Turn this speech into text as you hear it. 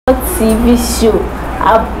TV show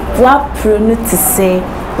abwa pronu to say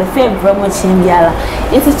the favorite much in Biala.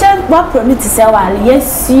 It's a chance what pronu to say while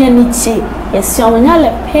yes you any chi yes you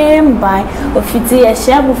pain by of it a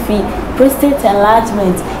shabu fee prostate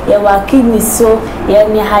enlargement your kidney so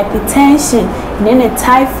your hypertension then a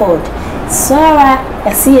typhoid so I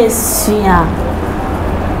see a suya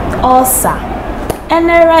ulcer and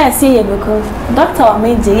I see you because doctor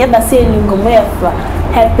made you ever say lingomefa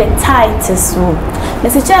hepatitis so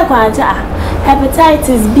Mr. Chakwaja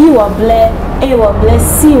hepatitis B or ble A or ble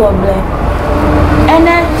C or ble and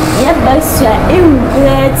then yet best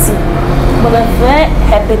but the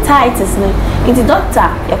hepatitis no the doctor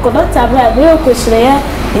your doctor be real question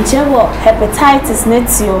in hepatitis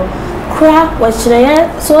netio crack was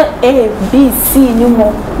so A B C no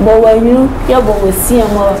more but when you will see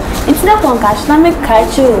more it's not on cash make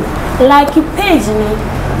culture like a page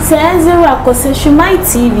say zero accusation my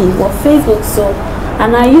TV or Facebook so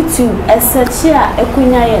and on YouTube search here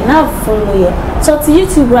ekunya now follow here so to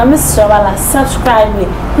YouTube I miss subscribe me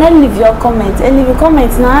then leave your comment and leave a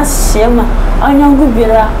comment na share ma onyangu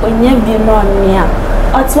bira onye bi no nia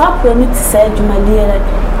or to upload to say jumadi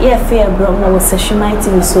yeah fair bro no session my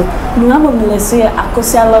TV so no am so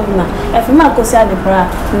akosia love na if ma akosia de pra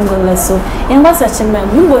ngole so in what search me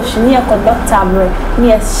mbo shini e doctor bro ni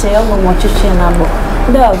share mo chiche na bo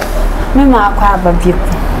dog me ma akwa ababie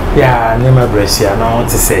yeah, nema bresia na want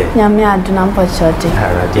to say. Nyame aduna mpochode.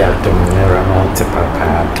 Aradi adum nera na want to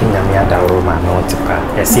papa. Nyame adawro ma na want to pa.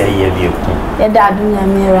 Esi aye bi oku. Ye da adum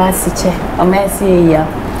nyame ra siche. O ma esi eya.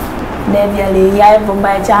 Na bia le ya bo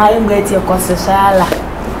ba cha ha ngeti ekososala.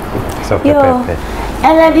 So pepe.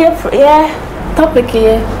 Ela dia yeah topic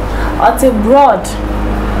here. Ot broad.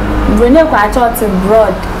 Brene kwa cha ot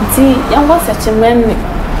broad. Ti yango search men.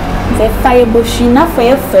 The fire bush na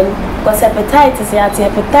fire fen. Because hepatitis,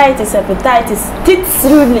 it's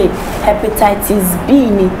really hepatitis B.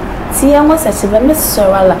 See, I was such a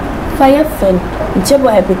sorala. Fire fen, jebo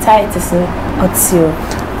hepatitis, or two.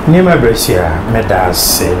 Nema Brescia,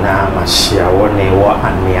 Medas, na Mashia, one war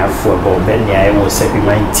and near for Bobenia was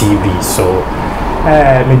my TV. So,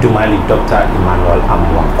 me do my Dr. Emmanuel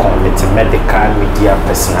Amwa, medical media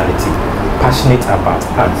personality, passionate about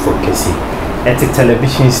advocacy. At a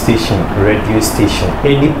television station, radio station,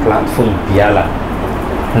 any platform biala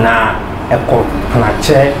na eko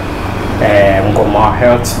panache ngoma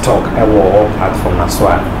health talk all platform as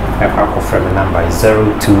well. Eko from the number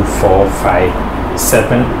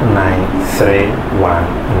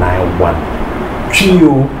 0245793191.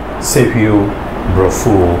 Trio sevio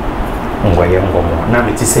brofu ngwaye ngomo. Na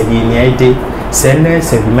meti se yi ni ide sene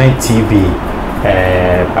se my TV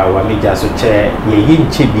bawa media so che ye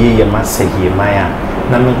nchebie ye masahi maya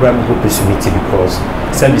na mengram go pesumiti because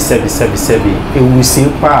sebi ewusi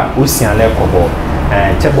pa osianle kobo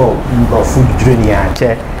chebo food journey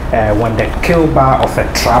che when the kill bar of a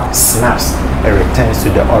trap snaps it returns to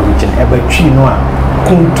the origin ebatwi no a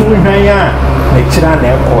kuntun hwan a na kira na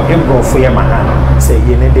eko ebrofo ye mahan say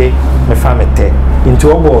ye ne de me famete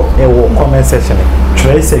into obo ewo comment section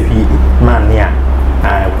trace bi man ya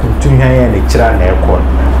kuntunya ya ne kira na ekon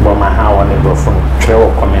bo ma ha won brofo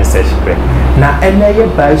trewo comment section na ene ye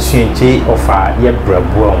ba suenche ofa ye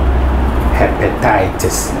brabo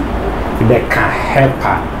hepatitis be ka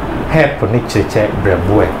hep ne cheche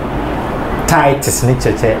brabo titis ne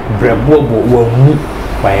cheche brabo bo wonu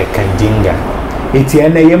wa ye kandinga eti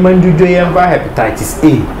ene ye mandudo ye mva hepatitis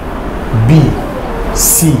A B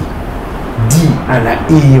C D ana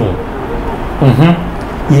E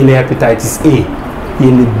ile hepatitis A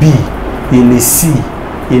yele B, yele C,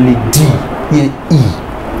 yele D, yele E.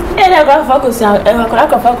 Ela kwa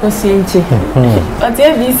focus nche. But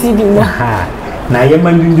A B C D no. Na ye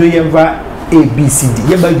mandundo ye mva A B C D.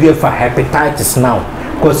 Ye ba due for hepatitis now.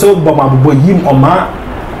 Cause so boma bobo yim oma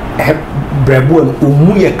brebo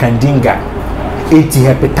omu ye kandinga. Eti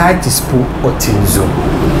hepatitis po otinzo.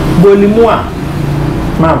 Bolimu a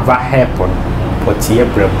ma va hepon oti ye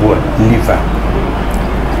brebo liver.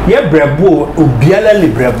 Ye brebo obiala le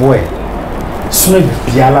brebo e so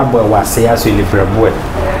biala boy wase ya so le brebo e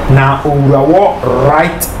na owura wo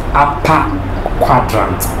right upper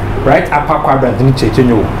quadrant ni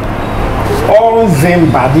chechenyo all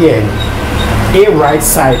them body a right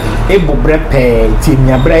side e bobre pe ti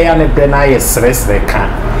nyabra ya ne bre na ye sresre ka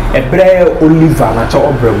e bre oliver na cho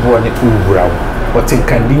obrebo ne owura wo o tin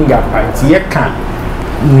kandinga panti ye ka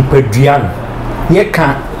ni peduan ye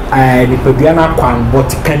ka ni pebiana kwan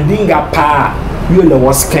but kandinga pa you le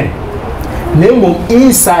was skin name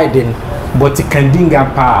inside in but kandinga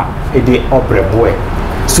pa e de obreboe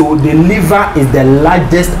so the liver is the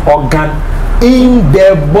largest organ in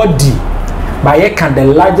the body but you can the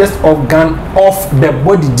largest organ of the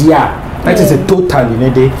body there. That is a totally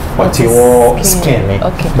needy what your skin.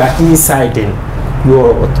 But inside in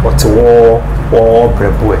your what or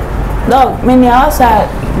breboe. No, many also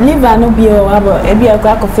liver no be about a be a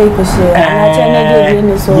crack of fake share.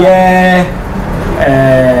 Yeah.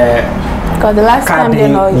 Because the last time they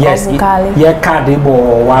know yes, yeah,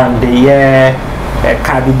 cardibo one day, yeah,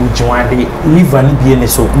 cardibu one day, liver ni be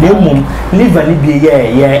so. Nemum liver ni be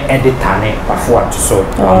yeah, editane before to so.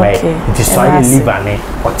 Okay. It is why liver ne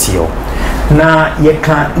otio. Na ye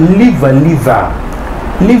can liver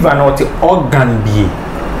not the organ be.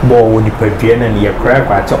 Bo woni padua na ye kra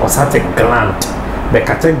kwa che osate gland be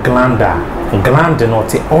kate gland not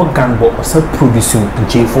the organ bo osa produce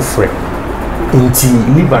nje fofre inti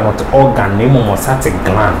liver not organ na mo osate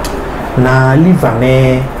gland na liver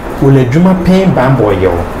ne oladwuma pen bambo ye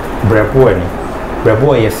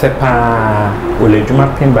brebo ye sepa oladwuma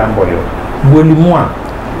pen bambo ye bolimu a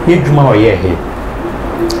ye dwuma o ye he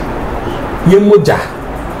ye moja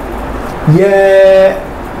ye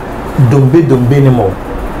dombe ne mo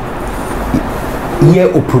ye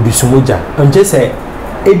o produce moja onje se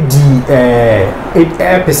edi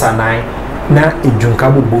pesa nine na edunka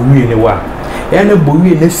bo wie ne wa ya na bo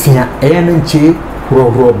wie ne fia ya na nche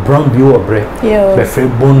ro brown bi wo bre be free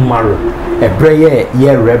bone marrow ebre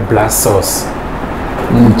ye red blood cells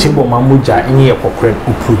nche bo ma moja enye ye kokre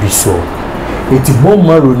o produce eti bone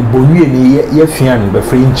marrow ni bo wie ne ye fia ne be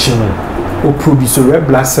free nchi no o produce red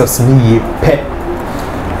blood cells ni ye pe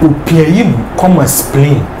o pieyim come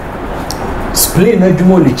spleen na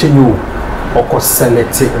djumo le chenyo oko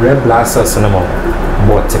select red blood cells no mo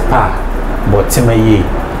botima ye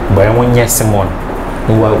boy wonye simon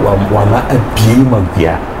wa ma abie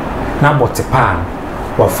magua na botipa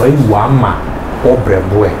wa fai wa ma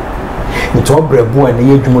obreboe nti obreboe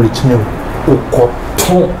na ye djumo le chenyo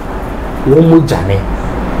okoton wo mojane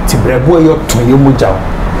ti breboe yo ton ye moja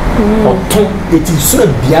oton eti sura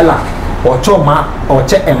biala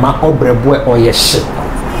oche ema obreboe oyehye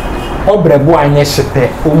obrebo anye hyepe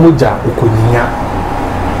omuja okoninya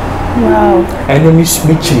wow enemy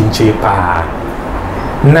smitchinche pa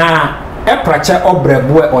na eprache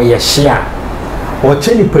obrebo oyehye a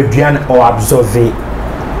oche ni paduan o absorb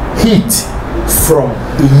heat from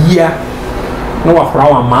a year no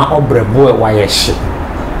wa ma obrebo wa yehye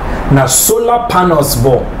na solar panels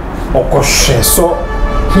bo okohwe so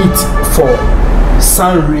heat for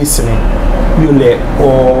sun rays ni yule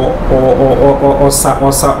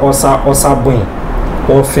osa bun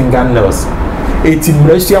or fingernails eti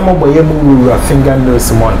mrashia moboye mu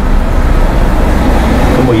fingernails mon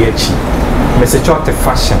mo yechi message out the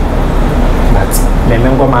fashion but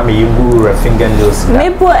memengo mama yingu fingernails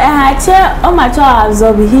mepo ehache o ma cho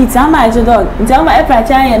absorb heat ama je dog ntama e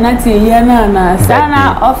pracha ye na ti ye na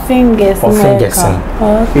sana of fingers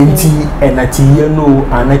enti enati ye no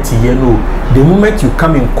anati ye no the moment you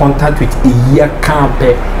come in contact with a year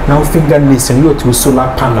camper now fingernails and you to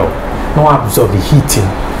solar panel now absorb the heating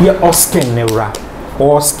here or skin neura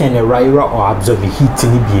or absorb the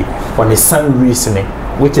heating be on the sun rays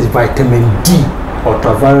which is vitamin D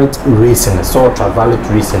ultraviolet rays so ultraviolet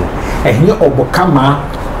rays and here obokama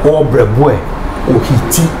or breboe or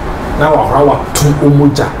heaty now our tu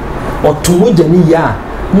omoja or tumoja ni ya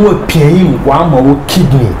no paying one more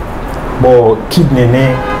kidney bo kidney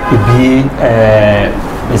ne ebi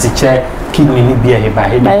mesiche kidney ni bia heba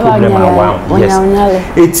he problem awa yes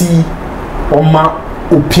eti oma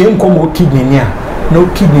opiem komo kidney ni a no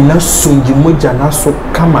kidney na sonji moja na so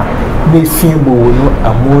kama be fiebo no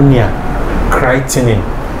ammonia creatinine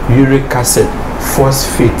uric acid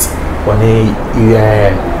phosphate one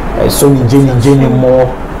so njeni more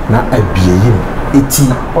na abieyim eti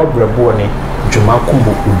obrebo ne dwuma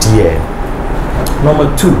kumbo udie number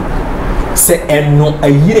 2 se eno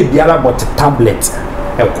ayire biara bot tablet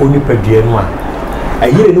ekoni padua no a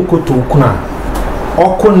ayire no koto kuna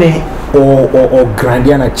okone o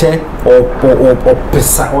grandiana che o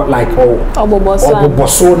pesa like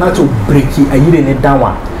oboboso na to break ayire ne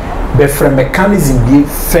down be from mechanism be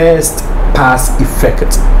first pass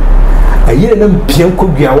effect ayire na mpiem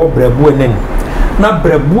kodua wo brebo ne na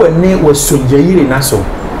brebo ne wasonja ayire na so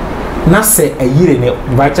na se ayire ne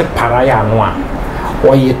bache paraya no a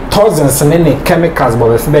oye thousands ne chemicals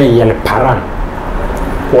bo be yele paran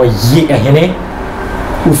oye ehene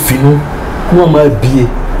ufinu no ma bie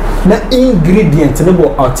na ingredient ne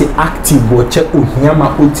bo anti-active bo che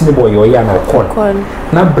ohiama otine bo yoya na okon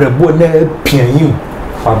na brebo na pianyim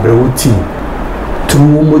abrebo tin tru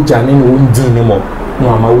mo jane ne wondi ne mo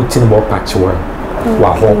no ama otine bo patch one wa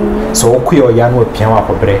ho so okuyo ya no pian wa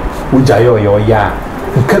kobre uja yo ya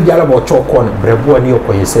nka biara bo choko no brebo ne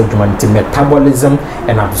yokoyese adwuma nti metabolism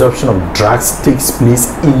and absorption of drugs takes place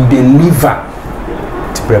in the liver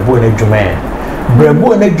ti brebo ne adwuma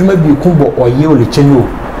brebo ne adwuma bi kumbo oye olechenu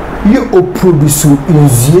ye o produce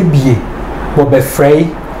nzie bie bo be frey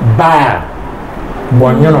ba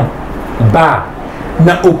bonyono ba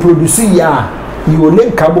na o produce ya yole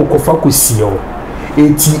nkabo kofa kosio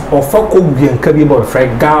eti ofa ko gbianka bi bo frey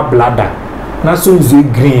gallbladder na so nzie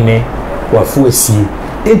green ne wafu asie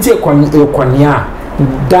enti ekonia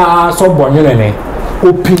da so bonyono ne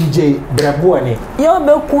opinje brebo ne yo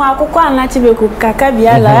be ku akoko anachi be ku kaka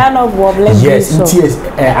bia la ya no bo blend yes enti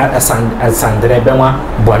asandre be wa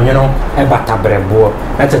bonyono e bata brebo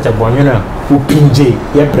na chacha bonyono opinje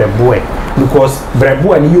ye brebo because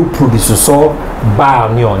brebo ne you produce so ba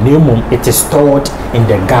ne on emum it is stored in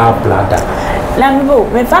the gallbladder lambo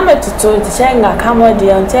me fame tutu tishenga kama di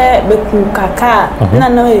onche be ku kaka na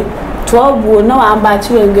no 12 no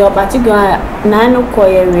ambachi we obachi go na no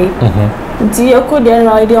koyere nti ekode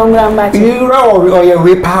na ide ongra ambachi ira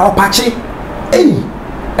oye pa opachi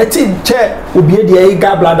eti che obi e de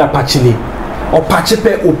gallbladder pachile opachi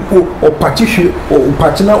pe opachi hwe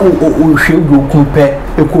opachi na hwe ogu pe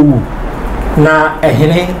ekowu na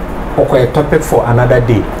ehene okoye topic for another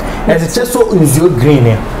day as it so nzio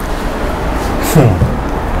green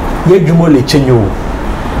ye dwumo le chenyo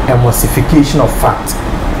emulsification of fat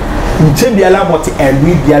nche biala boti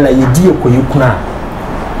elwi biala yedi ekoyekuna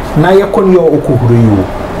na yekon yo okohuru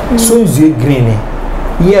yo so nzio green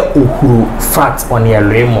ye ohuru fat on your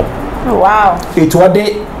remo wow it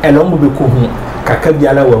wade elombo be ko hu kaka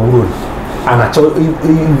biala wa wuro anacho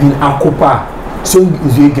even akopa so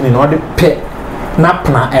nzio green wade pe na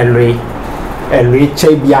pna elwe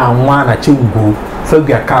che bia anwa na che ngo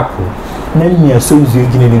fagua kapo na nya so nzio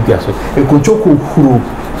green ni bia so ekoncho ko huru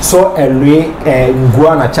so elwe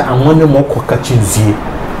ngo na cha anwa ne mo ko kachi nzie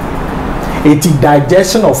it is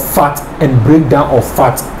digestion of fat and breakdown of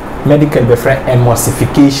fat medical refer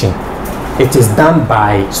emulsification it is done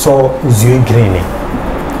by so nzio green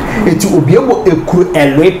it obiebo ekuru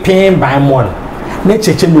elwe pen by mon na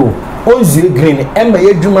cheche no onzio green ema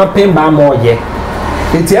yedwuma pen by mo ye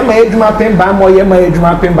it ema yedwuma pen by mo ye ma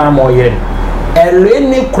yedwuma pen by mo ye elwe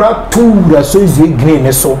ne kura tuura so nzio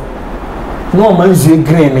green so no man nzio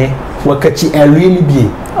green wakachi elwe ni bie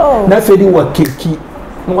na fedi wakeki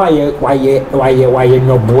waye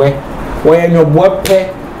nyoboe pe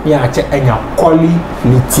ya ache enya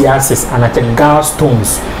cholelithiasis and ache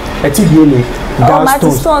gallstones eti biele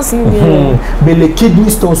gallstones bele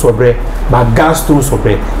kidney stones obre ma gallstones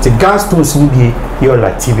obre ti gallstones ni bi yo la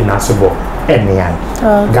tv na sobo enian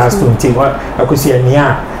gallstone ti akosi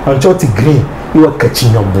enia oncho ti green yo kachi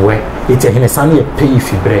nyoboe eti hene sanu ye pay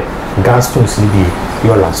fibre gallstones ni bi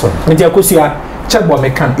yo la so nti akosi a chegbo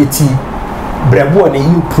mekan eti brebo ne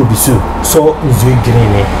you produce so nzio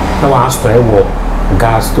green na wa store wo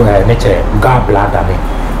gas to nature gallbladder ne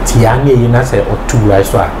ti anye yi na se otuwa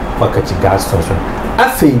so a wakachi gas to so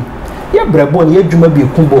afi ya brebo ne adwuma bi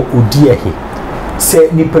kumbo odi ehe se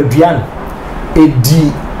nipaduan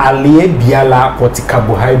edi ale biala what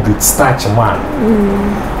carbohydrate starch man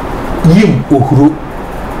yim ohuru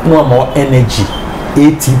no more energy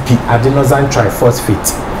ATP adenosine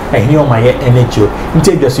triphosphate ehni o maye energy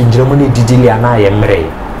nte dwaso njiramo ne didili ana ye mre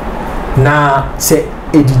na se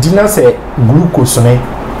edidina se glucose ne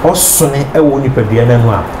osone ewo nipadua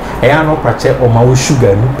nanu a eya no prache o ma wo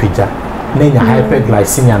sugar nu pija na nya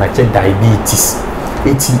hyperglycemia na che diabetes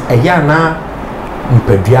eti eya na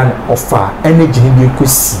nipadua ofa energy ni bi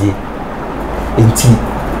ekosie enti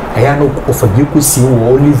eya no ofa bi ekosie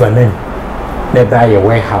wo liver nan na ba ye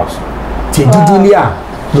warehouse ti didili a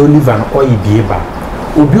no liver no oyi bi ba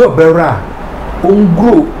obi obera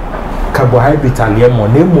ongro carbohydrate alemo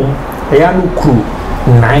nemu eya no kru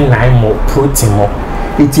 99 more protein more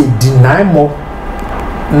it is deny more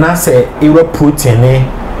na se ewa protein ne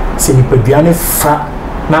se nipadua ne fa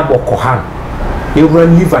na bokohan ewa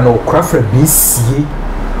liver na okrafra bi sie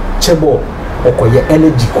chebo okoye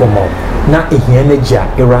energy komo na ehi energy a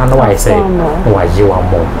ewa na wa say wa je wa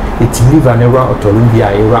mo it liver na ewa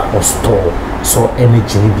otolumbia ewa ostore so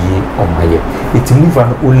energy ni bi omaye it liver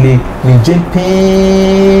na only ni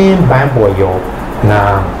jempin bible yo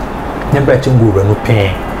na nemba chingura no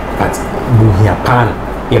pen at buhia pan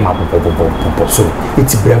e ma bobo so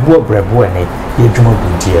it's brebo ne ye dwuma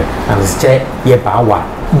buntie and che ye bawa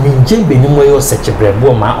minje benimu yo seche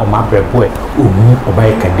brebo ma o ma brebo omu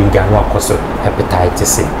obaye kadinga no akoso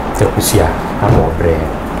hepatitis C tekusia na obre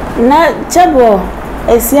na chebo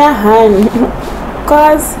esia han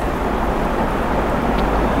cause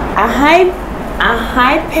a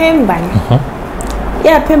high pain ban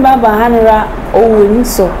yeah pain ba hanra owun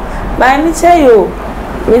so ba ni che yo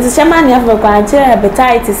me ti chama ni afa kwa che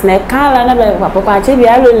hepatitis na kala na be kwa che bi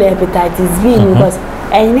alo le hepatitis B because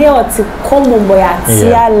ene o ti common boy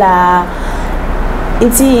atiala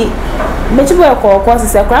iti bechi boy ko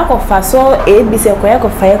se kwa ko fa so bi se kwa ko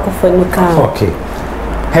fa ni kan okay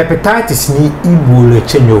hepatitis ni ibule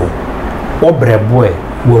chenyo obreboe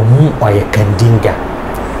wo mu oye kandinga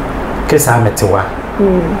kesa metewa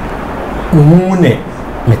ne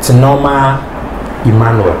metenoma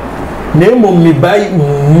Emmanuel nemo mi bai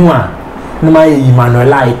mu a na ma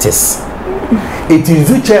Emmanuelitis it is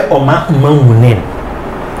uche oma manwunen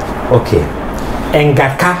okay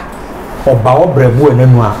engaka oba obreboe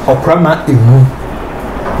nanu a okrama emu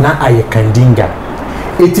na aye kandinga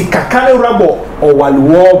eti kakane rabo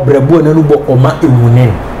owalwo breboe nanu bo oma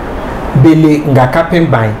emunen bele ngaka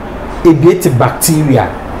pemban ebieti bacteria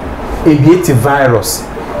ebieti virus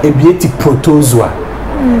ebieti protozoa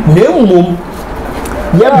nemum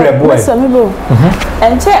ya breboe so me bo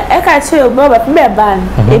enche e ka che obo ba be ban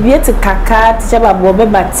ebieti kaka ti ba bo be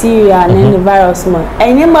bacteria na ni virus mo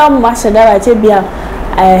enye ma ma sheda ba che bia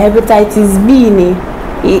hepatitis B ni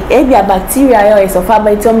ebia bacteria yo is of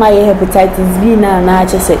about my hepatitis B na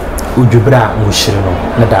che se ujubra mushire no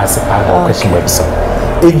na da se pa ga question website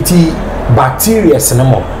enti bacteria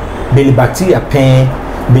senemo beli bacteria pen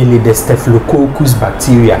beli the staphylococcus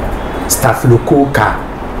bacteria staphylococca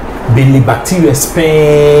beli bacteria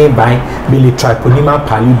pen by beli Treponema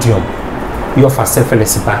pallidum yo fa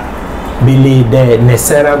syphilis ba beli the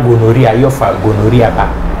Neisseria gonorrhea yo fa gonorrhea ba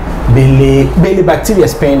beli bacteria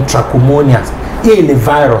pen Trichomonas ile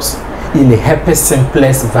virus ile herpes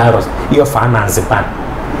simplex virus yo fa nanzipan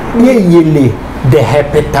yele the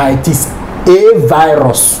hepatitis A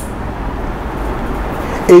virus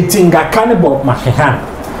etinga cannibal mahehan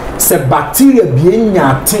se bacteria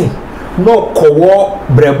bienya tin no kowo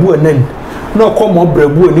brebu enen no komo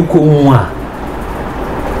brebu ni ko hu a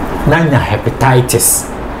nanya hepatitis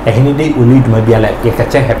ehni de oliduma biala ye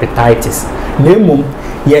kache hepatitis nemum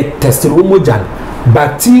ye testomojan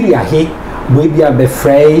bacteria he we bia be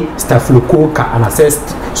frey staphylococca and assess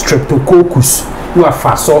streptococcus you are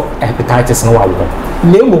faso hepatitis no wa wo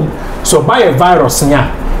nemum so by a virus nya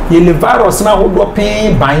yele virus na wodo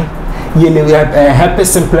pen ban yele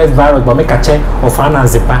herpes simplex virus bo make a check of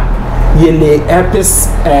ananzepa yele herpes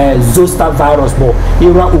zoster virus bo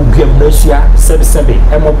ira ugemnasia sebe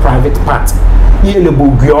emo private part yele bo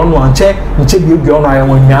guonu anche nche bi guonu ayo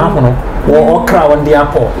nya hono wo okra wonde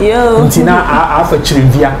apo ntina afa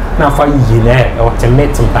chirivia na afa yile o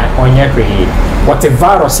temetin ban onye hwe what a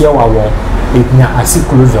virus ya wa wo etnya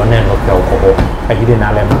acyclovir no pe alcohol agide na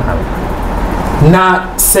ale man na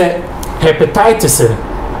se hepatitis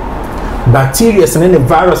bacteria se ne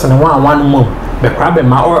virus ne one mom be krabe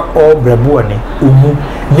ma or brebu ne umu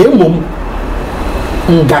na emom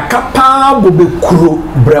ngaka pa bo be kuro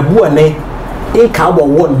brebu ne e ka bo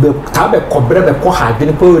won be ta be kobre be ko ha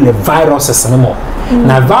de po le viruses ne mo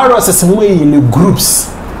na viruses ne we le groups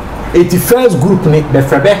 81st group ne be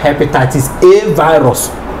frebe hepatitis A virus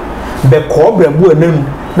be ko brebu ne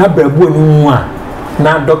na brebu ne hu a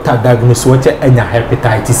na doctor diagnose what enya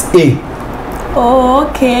hepatitis A. Oh,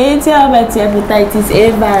 okay. It's about hepatitis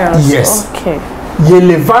A virus. Yes. Okay.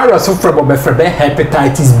 Yele virus from be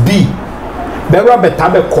hepatitis B. Be wa beta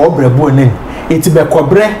be ko brebu ne. Iti be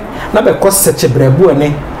kobre na be ko seche brebu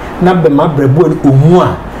ne na be ma brebu ne omu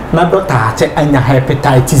a na doctor ache enya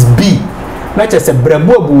hepatitis B. Na che se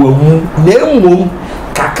brebu bu omu na emom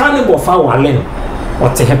kaka ne bo fa walen.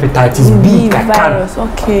 What hepatitis B kaka. Virus.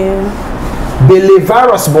 Okay. Bele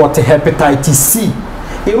virus but hepatitis C.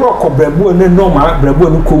 Iro ko brebu ne normal brebu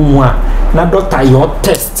ne ko mu a na doctor your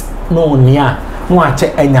test no nia no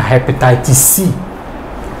ache enya hepatitis C.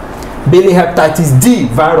 Bele hepatitis D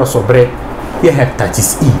virus obre ye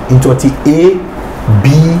hepatitis E into A,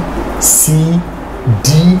 B, C,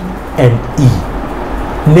 D and E.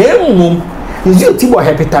 Nemum is you tibo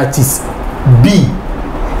hepatitis B,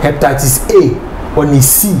 hepatitis A on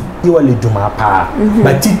C you are duma pa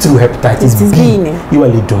but through hepatitis B you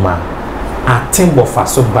are duma atimbo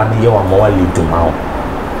faso bani you are more duma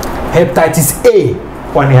hepatitis A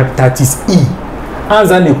on hepatitis E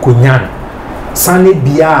anza ne kunyan sane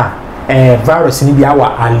bia virus ni bia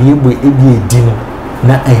wa aliebo ebi edinu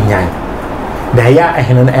na anyan da ya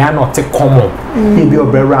ehene na not common ebi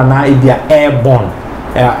obrera na ebi airborne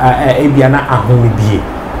ebi na ahome bie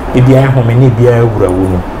ebi ahome ne bia awurawo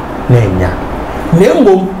no na anya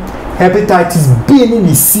nembo hepatitis B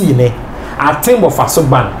ni C ne atembo faso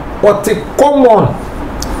ban what common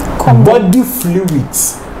body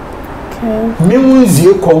fluids me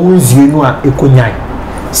wunzie ko wunzie no a ekonyan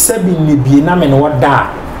sabi ne bie na me no da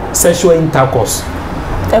sexual intercourse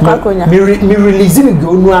me release me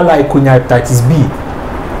go no like konya hepatitis B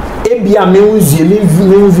ebia me unzie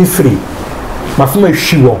me free mafuma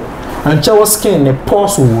hwiwo ancha wo skin ne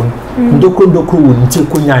pores wo ndokro wo nti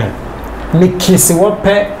konyan me kisi wo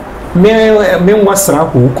pe me wasra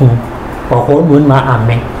ko oho no ma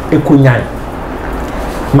ame ekonyan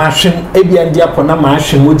machine ebia dia pona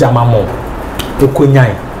machine mo jamamo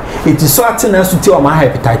ekonyan it is so atena so ti o ma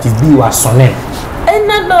hepatitis B wa sonen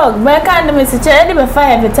na dog but kind me say any be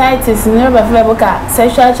hepatitis no be boka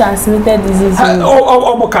sexually transmitted disease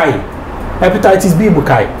obokai hepatitis B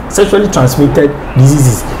bokai sexually transmitted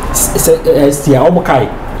diseases STI obokai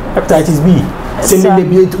hepatitis B say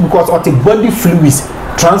because of the body fluids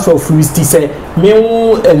transfer fluids ti say me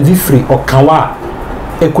envy free or kawa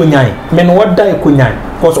ekonyan me no wada ekonyan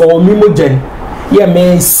because all mimogen yeah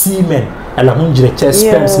me semen ala hunjire chest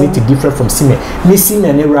sperms need to different from semen ni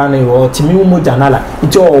semen e run or timi moja nala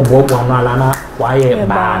iti obobo anala na waye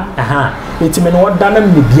ba iti me no wada na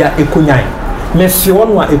me bia ekonyan me fi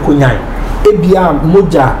wonwa ekonyan ebia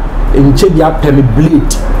moja nche bia pemi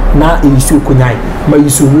blade na isu ekonyan ma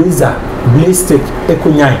isu razor blade stick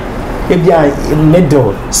ekonyan ebia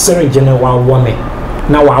needle syringe na wa wome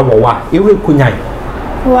na wa ewe ekonyan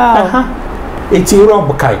wow iti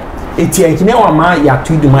rob kai eti enkine wa ma ya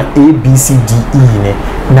tuduma A B C D E ne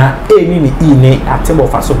na A ni E ne atembo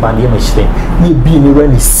faso ba ne machine ni B ni ra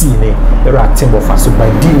ni C ne era atembo faso ba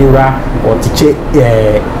D ni ra o tiche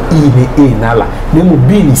E ni A nala ne mo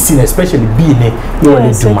B ni C ne especially B ne yo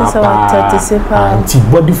le duma pa anti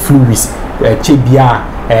body fluids che bia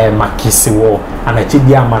makisi wo ana che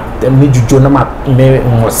bia ma me jujo na ma me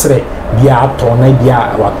mosre bia ato na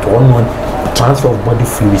bia wato no transfer of body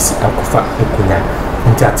fluids akofa ekonya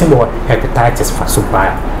nti atembo hepatitis faso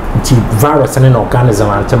ba nti virus and organism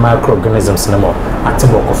and microorganisms na mo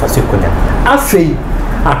atembo akofa sekonya afei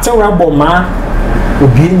atemwa bo ma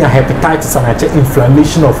obienya hepatitis and ache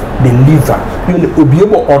inflammation of the liver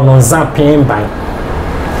obiebo ononza pen ban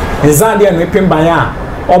nza de no pen ban a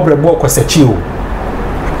obrebo okosachi o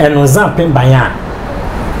enonza pen ban a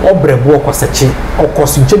obrebo okosachi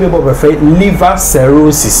okosunche bebo befe liver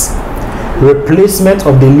cirrhosis, replacement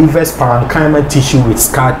of the liver's parenchymal tissue with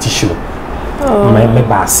scar tissue. Me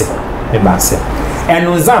base. And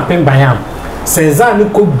on zapping by him, says I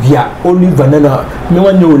could be a liver, no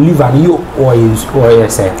one know liver, you or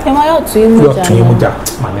yes, am I out to you?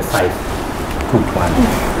 Mamma 5. Good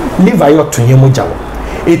one. Liver your to Yamuja.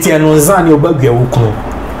 It's an ozani obagya ukun.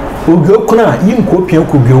 Ugokuna, you copian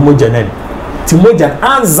could be homogeneous. Timojan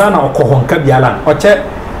and Zana or Kohon Kabialan, or check.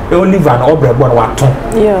 Liver and obrebo waton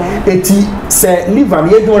eti se liver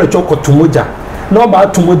ye dwon choko tumoja no ba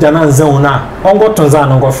tumoja na nza ona ongo tonza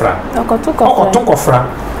na ngofra okotokofra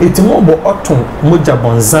eti mo bo oton moja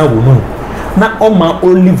bonza wonu na oma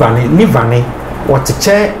liver ne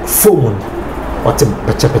oteche foam ote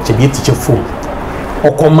peche bi teche foam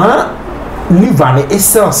okoma liver ne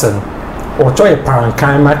essence ocho e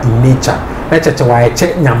parenchyma in nature na cheche wa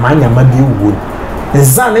eche nyama bi wu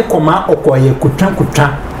nza ne koma okoye kutwa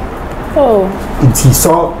it is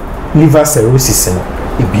so liver cirrhosis no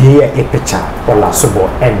ebie e picture ola sobo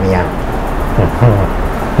enia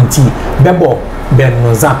nti bebo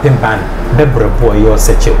benno zapemban bebrebo yo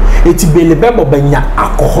seche eti bele bebo banya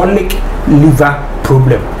alcoholic liver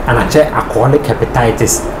problem anache alcoholic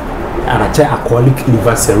hepatitis anache alcoholic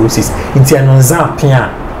liver cirrhosis nti eno zapia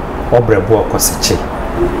obrebo okoseche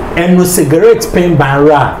eno cigarette pen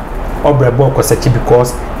banra obrebo okoseche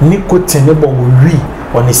because nicotine bo wi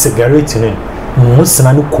on a cigarette no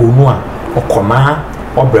musina no konu a okoma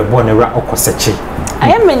obrebo ne ra okoseche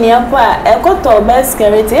ayemeni apa ekoto best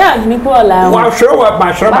cigarette ya ni pola wa sure wa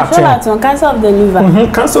ba cancer of the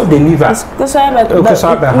liver cancer of the liver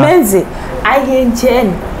menzi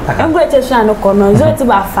ayenchen engweche sha no kono zo ti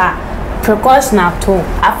ba fa precaution ato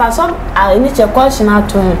afa some any precaution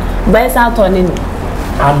ato best ato ni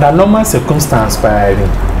under normal circumstance by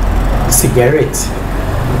cigarette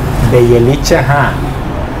the yelicha ha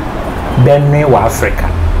benwe wa Africa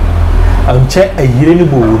anche ayire ni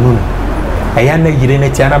bo wonu aya na yire ne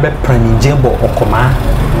ti ana be praninje bo okoma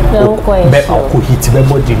be okohiti be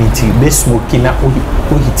body ni ti be smoke na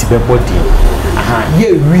ohiti be body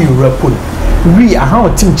ye wi rapon wi aha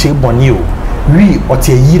otim che boni o wi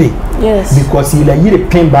ote yire yes because ila yire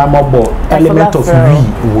pen ba mabo element of wi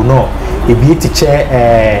wo no ebi ti che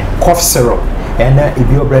cough syrup ena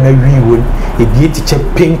ebi obra na wi won ebi ti che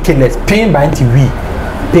painkillers pain ba anti wi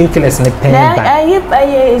painkillers ne pain ba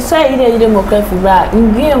aye so ide mo kafi bra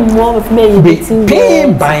ngie mo be be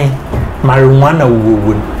pain ba marijuana wo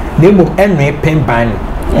won nemo enwe pain ba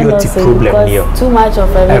You the problem here. Too much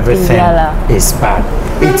of everything is bad.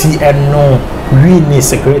 Eti no really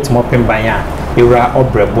secret mopping by ya. Era or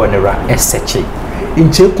brebo and era SH. In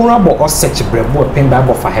Chekunabo or such brebo pin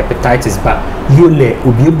for hepatitis, but you lay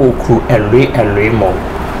ubibo crew a more.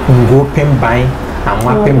 Go pin by and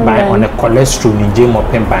one pin by on a cholesterol in Jim or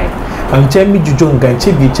pin by. And tell me you don't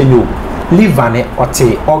ganchi be you. Liver or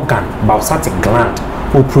te organ, balsatic gland,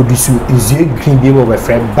 will produce you is a green baby of a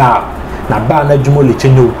friend bar. Na bar na jumo le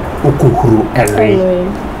chenyo okuhuru elwe.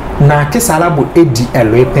 Na kesalabu edi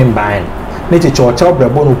elwe pen by. Nete chocha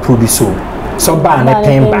brebo no produce so bar na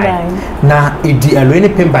pen by. Na edi elwe ne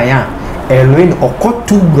pen by ya. Elwe ni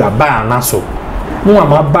okotu bar na so. Mu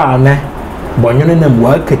ama bar na bonyo na mu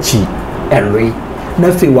akachi elwe.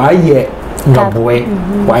 Na fe wa ye nyaboe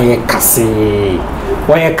wa ye kase.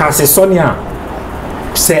 Wa ye kase sonia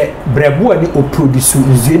se brebo ani o produce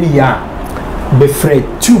nzeni ya befre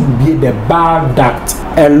tube be the bar duct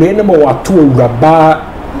elene mo wato owura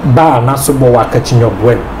bar na so bo wakachi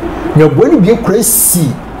nyobwen bi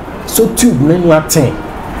crazy so tube na nu aten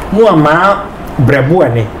mo ama brebo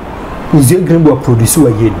ani nzie green bo produce wa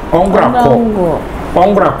ye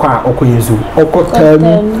ongra kwa okoyezu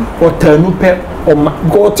otanu pe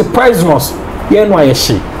go to poisonous ye no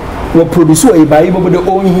ayeshi wo produce wa ibai bo de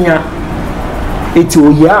onhia eti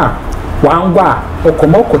oya wangwa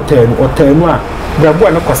otanu a brebo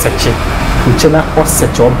no koseche uchena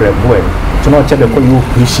oseche brebo to no chebe ko you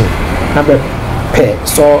operation na be pe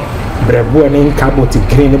so brebo ni kaboti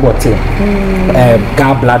green bottle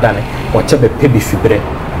gallbladder ne o chebe pe bi fibre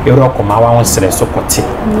ero koma wa won sere so kote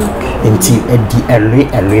enti edi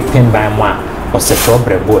elwe pen by mo a oseche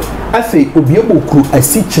brebo afi obi ebokru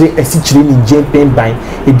asichire ni jempen ban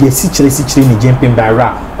edi asichire ni jempen ban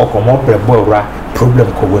ra okomo brebo ra problem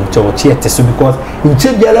ko wonto chiete so because in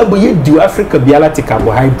chebiala bo ye du Africa biala te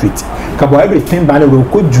carbohydrate pen ban ro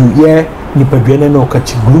ko ju ye ni paduane na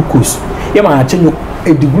okachi glucose ye ma achenyo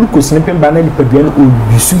edi glucose ni pen ban ni paduane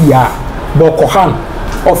obisu ya bo ko han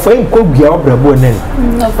ofen ko bia obrebo nen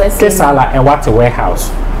kesala e what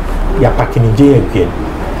warehouse ya packing je again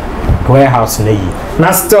warehouse na yi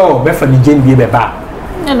na store be fa ni je bi be ba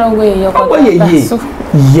no way you ko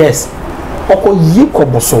yes oko yi ko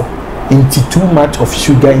boso into too much of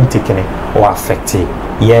sugar intake or affect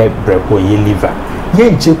ye brebo ye liver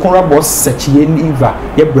ye nche kunra bo search ye liver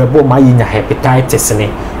ye brebo ma ye nya hepatitis ne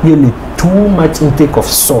ye too much intake of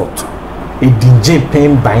salt e dinje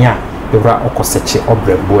pain banya ora okoseche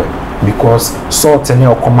obrebo because salt ne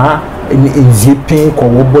okoma enzie pain ko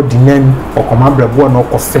wo body nan okoma brebo na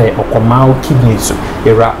okofe okoma o kidneys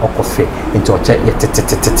era okofe into oche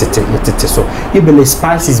ye so ye bele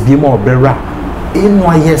spices bi mo obrera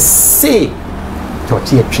inwa ye say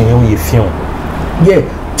tochi e twin ye fion yeah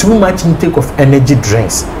too much intake of energy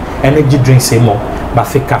drinks emo ba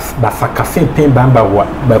caffeine pen bamba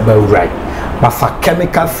right ba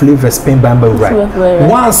chemical flavors pen bamba right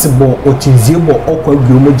once bo otinzie bo okwa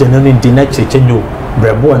guomo general dinner chechenyo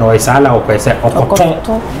brebo na oisala okwese okoton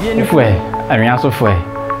ni fue anwa so fue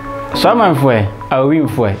so man fue awin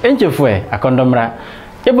fue enche fue akondomra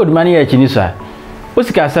ebodumani ya chinisa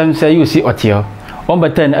osika sam say you see otio on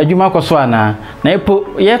adwuma kwaso ana na epo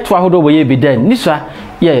ye to ahodo bo ye bidan niswa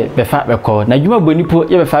ye befa beko na adwuma bo nipo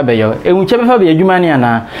ye befa beyo enwuche befa be adwuma ne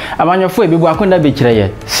ana amanyofo ebebu akonda be kire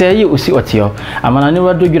ye se ye osi otio amana ne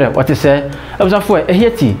wado dwure wote se abusafo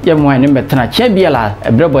ehieti ye mo ne betena che biela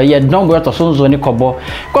ebrebo ye dombo to sonzo ne kobo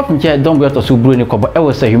kopinche dombo to so buru ne kobo e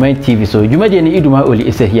wo se human tv so adwuma de ne iduma oli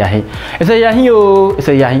esehia he o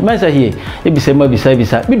esehia he man sehie e bise ma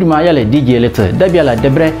bisa biduma yale dj letter da biela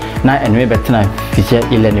debre na enwe betena fiche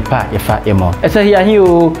ile ne pa efa emo esehia he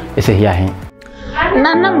o esehia he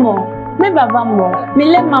nana mo me baba mo me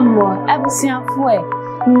le mammo abusianfo e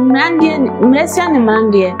mrandie mresia ne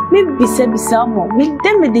mrandie me bisa mo me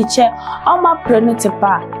dem de che o ma pronute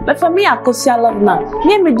pa be for me akosia love na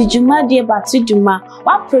me de juma de ba ti juma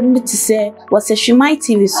wa pronute se was a Shimai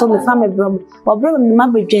TV so me fa me brom wa brom me ma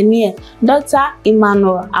bedwane e Dr.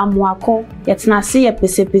 Emmanuel Amuako yetna se ye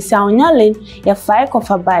pese awonyalen ye fa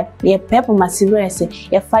kofa bai ye pepo masirese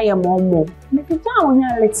ye fa ye momo me pita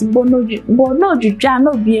awonyaleti bono jujwa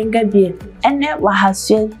no bienga bie ene wa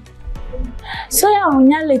hasye so ya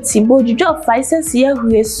awonyaleti bojujo faises ye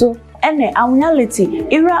hueso ene awonyaleti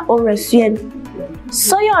ira oresuen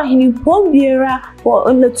so ya hini bombiera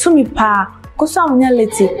wo letumi pa koso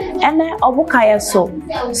awonyaleti ene obukaya so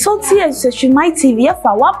tie se Shimai TV ya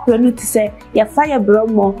fa wa pronute se ya fa ya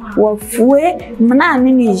bromo wo fue mna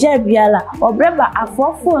ni jebiala obreba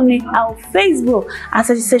afofo ni au Facebook as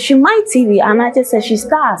se Shimai TV anache se she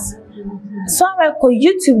stars so I ko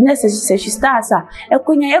YouTube necessary she starts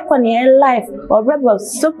ekunya ekone live or rebel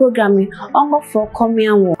so programming ongo for come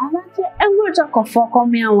anwo anache engoja ko for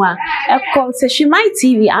come anwa eko se she my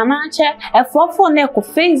TV anache efofo na ko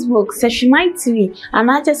Facebook se she my TV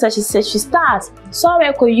anache se she starts so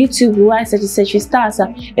I ko YouTube why se she starts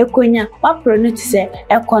ekunya wa pronote se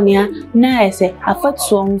ekonia na ese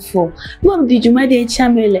afatuo mfo mom di juma de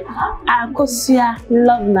chamele akosia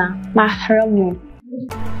love na mahramu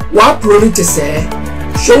What pronote say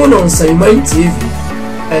shown on Simon TV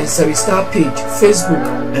and Star page, Facebook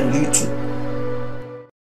and YouTube.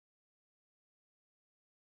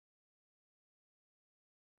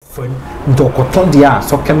 Ndokoton dia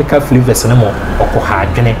so chemical flavors na mo okoha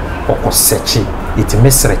adwene okosechi it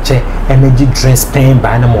mesreche energy drinks pen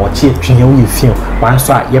ba na mo chi atwea wo yefio wan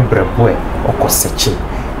so a ye brebo e okosechi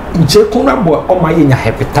nje kuna bo o ma yenya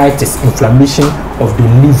hepatitis inflammation of the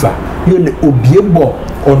liver yo le obiebo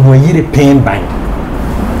ono yire pen ban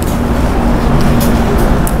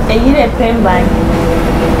yire pen ban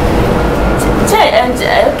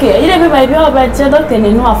okay, you never might be about doctor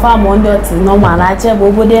and no farm on dot normal. I check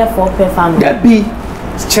over there for per family. That be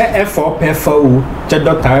check for per fowl, check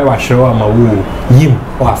doctor was show am a woo, yim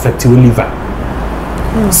or affect your liver.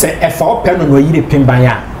 Say if all pen on you pin by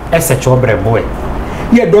ya, as a chobre boy.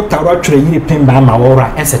 Ye doctor watch you pin by my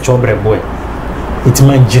aura as a chobre boy. It's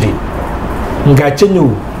my jury.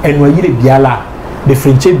 Ngachenu and when you biala, the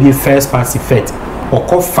French be first pass effect. Or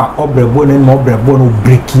cough or brebo and more brebo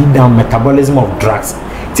breaking down metabolism of drugs.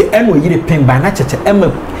 The eno yiri pain by nature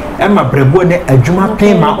emma brebo ne adwuma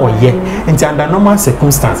pain ma oye nti under normal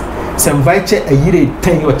circumstance some voucher a yiri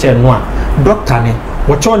 10 or 10 one doctor ne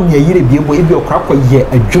what on ye yiri biebo ebi okra ko ye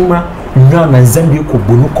adwuma nwa na nzambi ko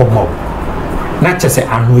bonu komo na chese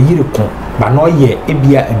ano yiri ko ba no ye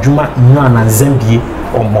ebia adwuma nwa na nzambi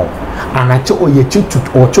omo anache oye tutu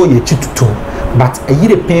ocho ye tutu but a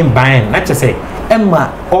yiri pain by na chese emma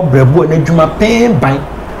obrebo na adwuma pain by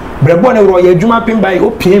brebo ne ro ye adwuma pain by o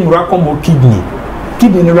pain ra komo kidney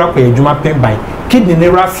ne ra ko ye adwuma pain by kidney ne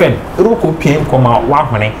ra fen ro ko pain koma wa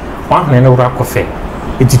hone ne ra ko fe.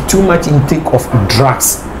 It is too much intake of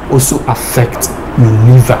drugs also affect your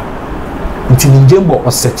liver. Nti njembo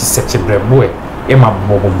osechi brebo emma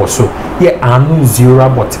bobo so ye anu zero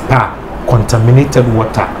but pa contaminated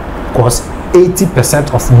water cause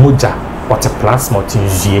 80% of moja water plasma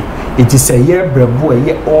tinzie. It is a year brebo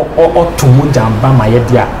ye or to moja mba ma ye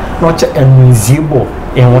dia no che enunziebo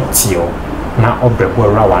enwotio na obrebo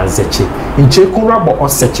ra wanzechi nche kunra bo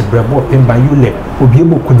osechi brebo pemba yule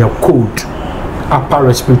obiebo kunya cold upper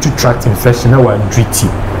respiratory tract infection na wa ndriti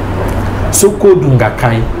so cold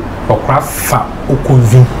ngakai okra fa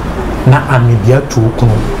okonvi na amibia to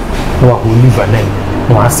okunu na wa liver nen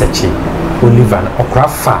no asechi oliver okra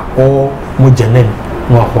fa o mojanen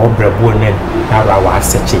no ho brebo nen na ra wa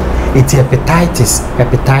asechi it hepatitis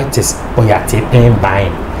or yate pain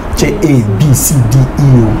buying A, B, C, D, E,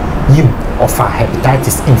 O, yim of a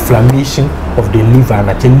hepatitis inflammation of the liver and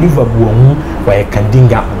at the liver buomu where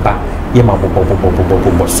kandinga ba yema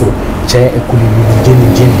bobo so che ekuli jeni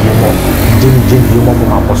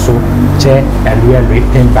mo so che elwe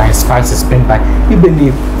pen by spices pen by you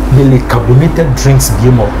believe carbonated drinks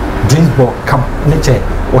bimo drinks bo nature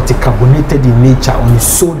what carbonated in nature on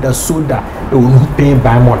soda pen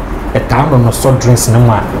by more a town on soft drinks no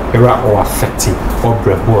more era or affected or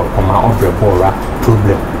brebo ra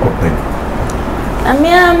problem open.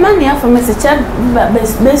 Amia mania for message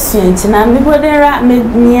best na me bodera me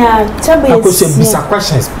nia chabe bisa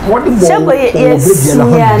questions what the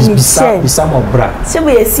some of bra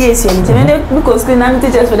chabe yes because na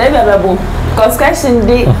teachers for that be because question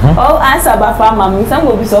dey all answer ba farmer me some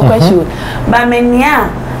go be so question ba me nia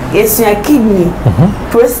yesia kidney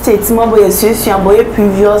prostate mo bo yesia boy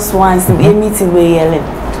previous ones be meeting we yelling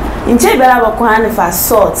inche bela bako han for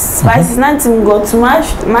salt spices nantim go too much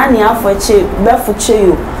money afoche befuche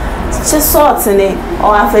you che salt ne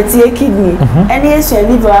or affect your kidney any yesia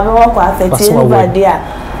liver abewo ko affect your liver there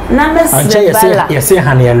na mess bela yesi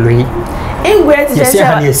han yelui ingweti yesi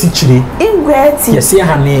han yesi chiri ingweti yesi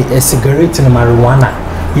han cigarette na marijuana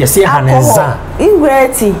yesi han za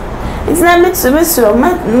ingweti it's not mixed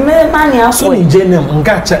money afọ so njenem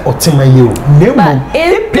ngacha otima yo nemu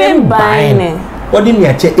pen buying odi ni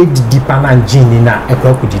ache edidi pana njini na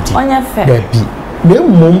ekwa kudidi onya fe dabi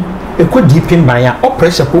nemu ekodi pen buying o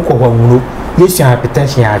pressure poko kwa nwuro yesu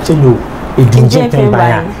hypertension ya ache no edinje pen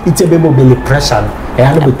buying itebebo bele pressure e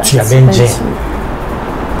ya no betua benje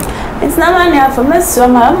it's not money afọ meso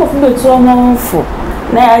ma am of betu omonfo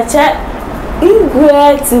na ya che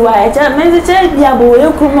ingweti wa ja meje bia bo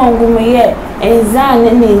ekuma ngume ye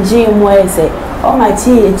enzane ne nji mo ese oh my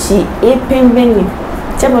chi e pembeni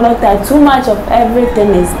chebo doctor too much of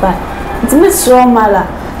everything is bad it's miss mala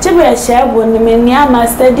chebo ya shebo ni meni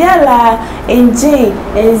master diala engine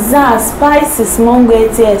eza spices mongo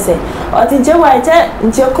etiese oti jewa je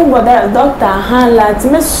ncheko boda doctor hanla ti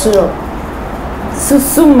miss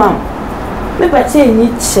susuma me bache ni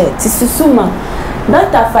che ti susuma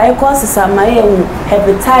doctor fa causes amaye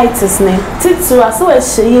hepatitis ne titira so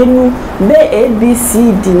ehye nu be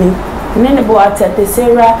abcd ni nene bo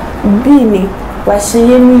atepesera b ni wa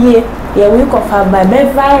hye nu ye we kofa by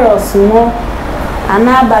virus mo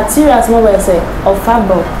ana bacteria mo we say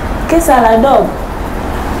ofabo kesala dog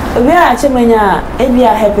we a chemenya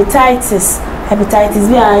ebia hepatitis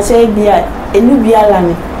bi a che ebia enu biala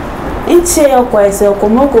ni iche okwese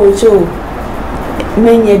okomoko cho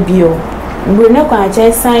menye bio Bruno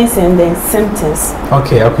can signs and then symptoms.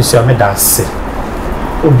 Okay, so me that say.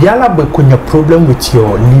 Obiala be kunya problem with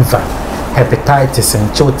your liver, hepatitis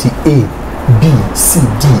and choti A, B, C,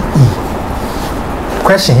 D, E.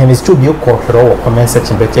 Question here is to be a call or comment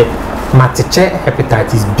section better. Matiche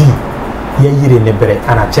hepatitis B. Ye yire nebre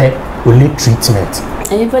and a check only treatment.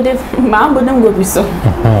 And if the man wouldn't go be so.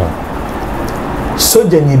 So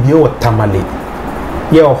then you be o tamale.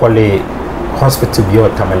 Ye o hole hospital bi o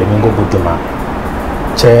tamale mingo buduma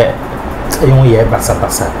che yon ye basa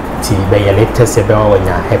ti be ye latest e be o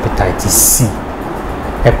nya hepatitis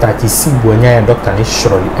C bo nya doctor ni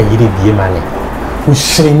shoroli ayire bie mane o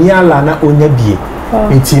shreni ala na onya bie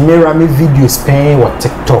enti mera me videos pen wa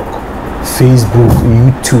TikTok, Facebook,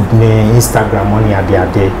 YouTube ne Instagram on ya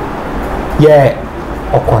de ye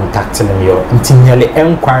o contact them yo enti nyale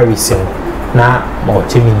enquiries na mo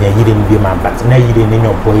chemi nya yire ni bie man but na yire ni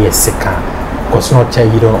no boy seka because not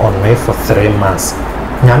child you don't on me for 3 months.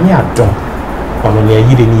 Nyami adom on me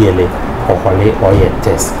yire ni yele or hole or ye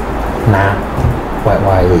test. Na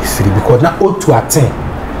why you free because na o2 attend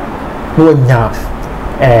no nya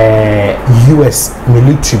US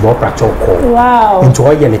military bo pracho call. Wow. Into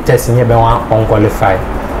all yele test nye be wan unqualified.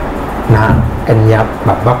 Na enya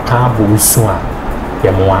baba kan bo usu a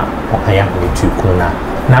ye mo a ohaya military kuna.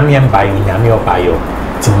 Na me mbayo nyami obayo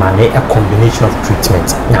ti mane a combination of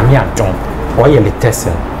treatment. Nyami adom or you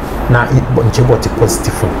testing now it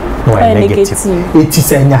positive no negative. It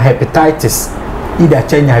is a hepatitis either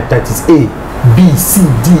China hepatitis A, B, C,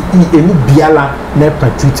 D, E, any biala nepa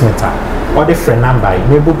treatment or the friend number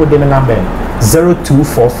maybe put them number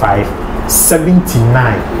 0245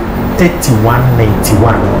 79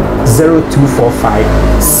 3191 0245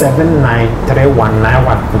 79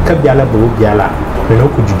 3191 ukabiala bo biala no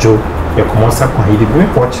kujujo you commence kwa hidi me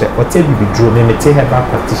watch or tell you be draw me te herbal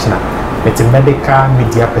practitioner it's a medical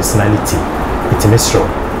media personality. It's a mystery.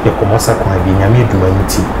 You come also kwa binyami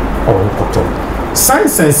dumaniti or unkoto.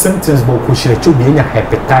 Signs and symptoms bo kushire to be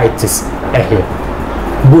hepatitis ehe.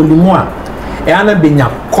 Bolimwa e ana benya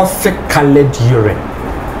coffee colored urine.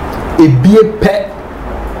 E bie pe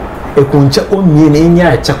e kunche onye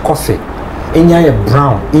enya eche coffee. Enya e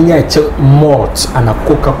brown, enya eche malt ana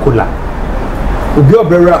Coca-Cola. Obi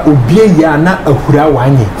obera obi ya na ahura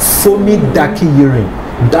wanye foamy dark urine.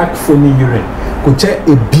 Dark foamy urine. Kuche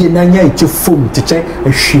e bie na nya eche foam teche e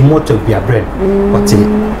hwimoto bia bread. Ote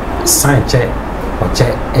sign che oche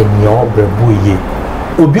enyo brebu ye.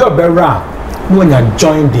 Obi obera no nya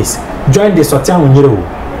join this ote anwonyere o.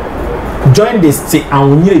 Join this ti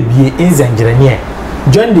anwonyere bie enzenjere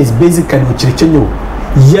join this basically uchirichenyo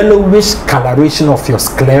yellowish coloration of your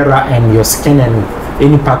sclera and your skin and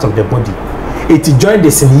any part of the body. It join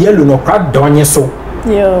this in yellow no crowd donye so.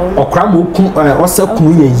 Yo. Okra mo kun osa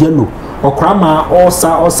kun ye yellow. Okra ma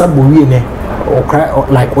osa bowie ne. Okra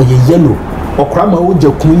like oye yellow. Okra ma oje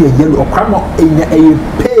kun ye yellow. Okra ma enya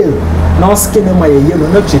pale. No skin ma ye yellow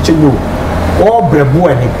no chechenyo. All brebu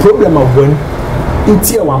any problem of when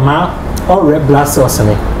it wa ma or red blood cells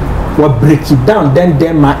ne. What break it down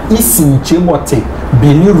then ma isin chebote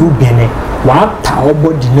beli rubene wa ta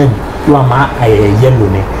body name you ma aye yellow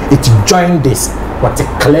ne. It join this what a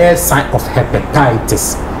clear sign of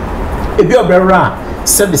hepatitis. Ebi obera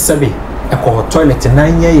sebi e ko toilet na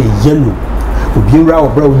nya yellow. Obi ra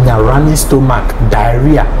obra nya running stomach,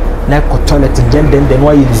 diarrhea na ko toilet den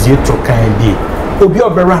why is you to kan bi. Obi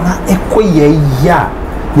obera na e ko ye ya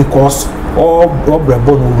because all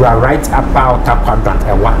bone right about quadrant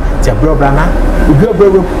ewa. Ti obra na obi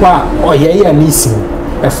obera kwa oye nisin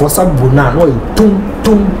e forsa bona no tum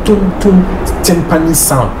timpani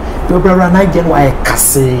sound. Obra na again why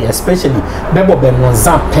kase especially bebo be no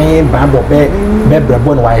zapen babo be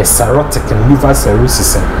brebo why cirrhotic and liver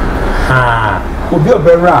cirrhosis. Obi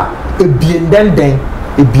obera ebiendenden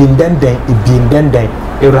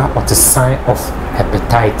era what a sign of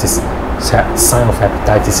hepatitis. sign of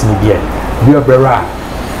hepatitis ni bia bi obera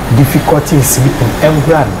difficulty in sleeping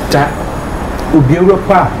engra da obi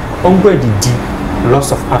europa ongra didi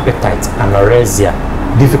loss of appetite anorexia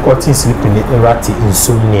difficulty in sleeping erratic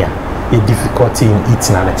insomnia a difficulty in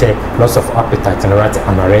eating and loss of appetite and erratic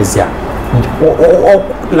anorexia or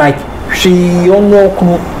like she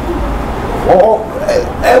onokunu or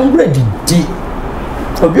engra didi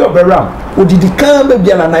obi obera odidi kan be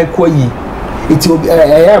bia na na ikoyi it will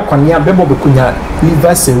kwanya bebo be kunya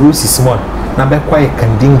liver cirrhosis mon na be kwa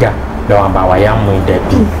kandinga be wamba wa yamu da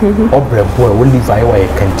bi obrebo e liver wa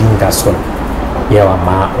kandinga so ye wa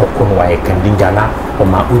ma okunu wa kandinga na o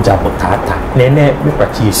ma uja botata nene be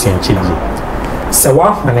kwachi esuanche bi se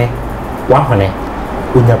wa hone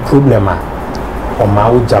unya problema o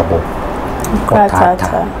ma uja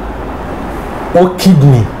botata o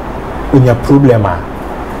kidney unya problema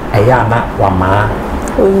ayana wa ma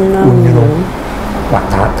unino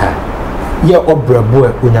watata ye obrebo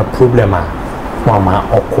unya problema mama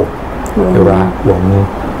oko era wonu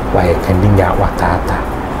wa kandinga watata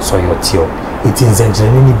so yotio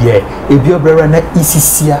itinzenjene ni bia ebi obrera na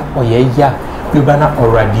isisia oyeya yoba na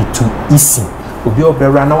already to isi obi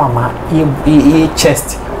obrera na wama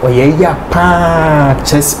chest oyeya pa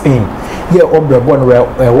chest pain ye obrebo no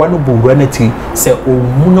wanu buwura na ti se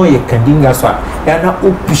omuno ye kandinga so ya na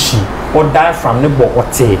opushi or diaphragm ne bo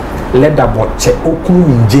ote leather bo che okunu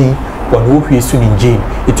ninjin wonu ohwe su ninjin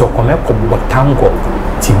ito kome ko botango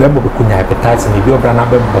ti bebo be kunya hepatitis ne bi obra na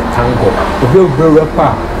be botango obi obra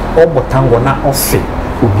pa o botango na ofe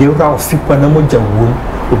obi obra ofi pa na moja won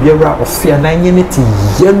obi obra ofi na nyene ti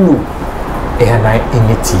yellow na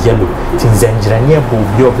nyene ti yellow ti nzenjiranye bo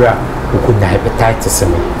obi obra kunya hepatitis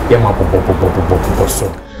ne ye ma bo so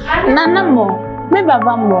nanamo me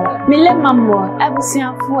baba mo me le mamo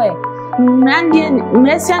abusianfo e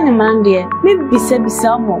mresiane mandie me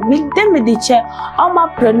bisa mo me dem de che o ma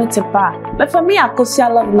pronute pa be for me akosia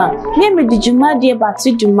love na me de juma de ba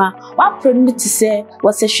ti juma wa pronute se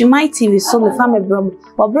was a Shimai TV so me fa me brom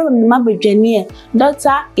wa brom me ma bedwane e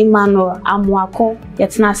Dr. Emmanuel Amuako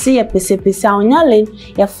yetna se ye pese awonyale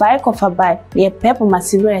ye fa kofa bai ye pepo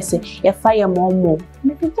masirese ye fa ye momo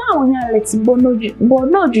me pita awonyale ti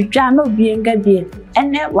bono jujwa no bienga bie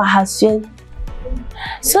ene wa hasye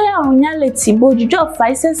so ya awunyaleti bojujo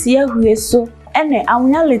faises ye hueso ene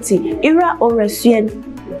awunyaleti ira oresuen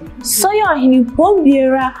so ya hini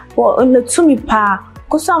pombiera wo oletumi pa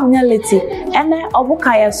koso awunyaleti ene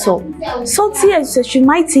obukaya so tie se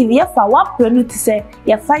Shimai TV ye fa wa pronuti se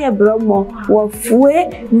ye fa ye bromo wo fue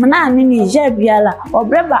mna ni jebiala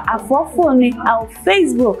obreba afofo ni au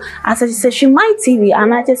Facebook as se Shimai TV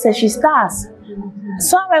anache se she stars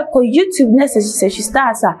so ko YouTube necessary she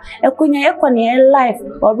starts ekunya ekone live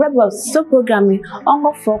or rebel so programming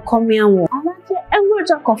ongo for come anwo anache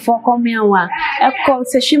engoja ko for come anwa eko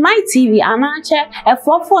se Shimai TV anache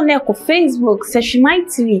efofo na ko Facebook se Shimai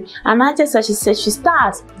TV anache se she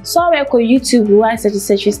starts so ko YouTube why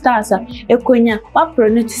se she starts ekunya wa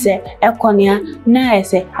pronote se ekone na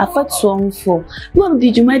ese afatu onfo mo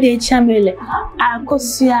di juma de chamele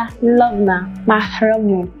akosia love na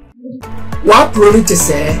mahramu Wa Pronite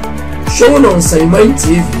say, shown on Hispanic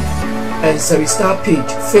TV and Star page,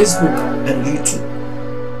 Facebook and YouTube.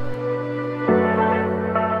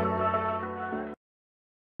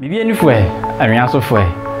 Bibi ni fue, arianso fue.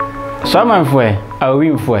 Soman fue,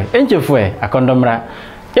 awin fue, enche fue, akondomra.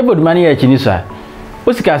 Ebodumani ya chinisa.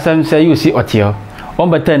 Usika asem se yusi otio.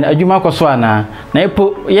 Ombeten adwuma kwaso ana na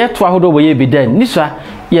epo ye to ahodo bo ye bidan niswa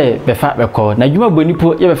ye befa beko na adwuma bo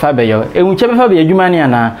nipo ye befa beyo enwuche befa be adwuma ne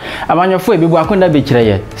ana amanyofo ebibu akonda be kire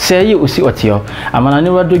ye se ye osi otio amana ne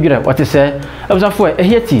wado dwure wote se abusafo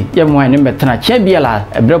ehieti ye mo ne betena che biela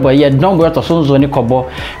ebrebo ye dombo to sonzo ne kobo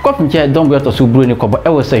kopinche dombo to so buru ne kobo e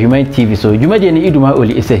wo se Human TV so adwuma de ne iduma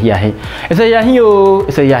oli esehia he o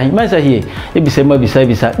esehia he man sehie ebise ma bisa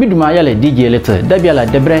biduma yale DJ letter da biela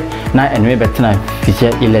debre na enwe betena fiche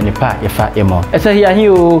ile ne pa efa emo esehia he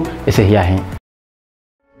o esehia he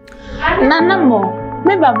nanamo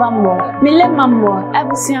me baba mo me le mamo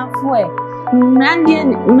abusianfo e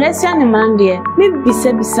mresiane mandie me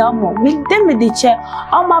bisa mo me dem de che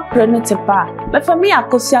o ma pronote pa be for me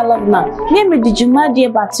akosia love na me de juma de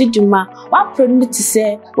ba ti juma wa pronote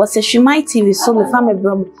se was a Shimai TV so me fa me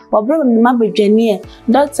brom wa brom me ma bedwane e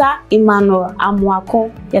Dr. Emmanuel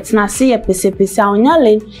Amuako yetna se ye pese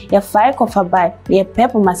awonyale ye fa kofa bai ye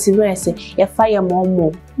pepo masirese ye fa ye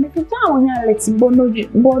momo me pita awonyale ti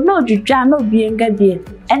bono jujwa no bienga bie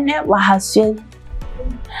ene wa hasye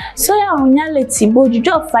so ya awunyaleti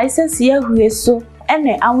bojujo faises ye hueso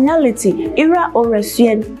ene awunyaleti ira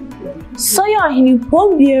oresuen so ya hini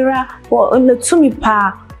pombiera wo oletumi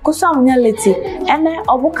pa Kusamnality, and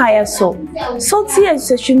Obukaya so. So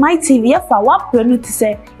tears, she might TV, if I want to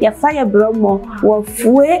say, your fire bromo, or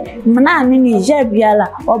Fue, Manani, Jebiala,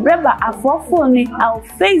 or Breba, a phone, our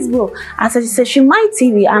Facebook, as I say, she might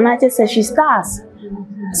TV, and I just say she stars.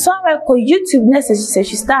 So I call YouTube necessary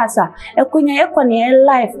she starts a kunya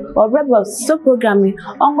live or rebel so programming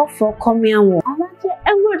on for coming and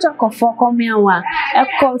for coming a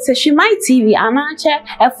call she might TV and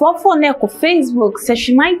a 4 echo Facebook say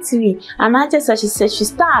she might TV and I just she said she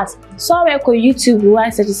starts. So I call YouTube why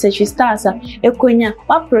said she starts a kunya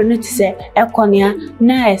what pronounce say a konya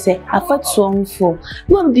na say a fat song for.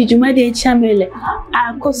 Mom did you make a chamele?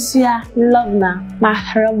 I could love na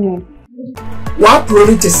mahramu. What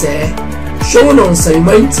product is shown on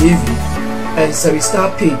Simon TV and Star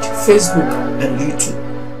page, Facebook and YouTube.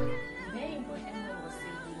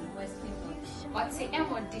 What's the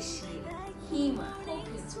M on this year? Hema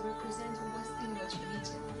is represent Western Dutch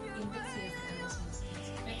religion in this year's announcement.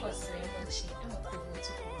 Because she am equivalent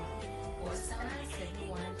to or Sarah said you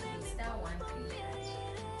want to be star 1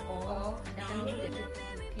 or download the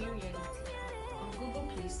period on Google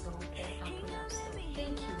Play Store or Apple App Store.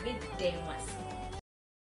 Thank you, good day, Mas.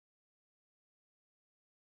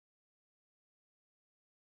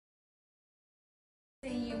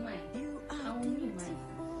 Say you mind, how you mind,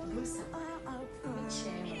 Bruce,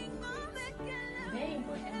 chairman. Very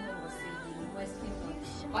important was saying Western Dutch.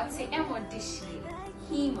 What's the M on this year?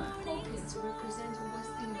 Hema is represent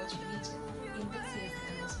Western Dutch religion in this year's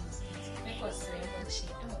announcement. Because she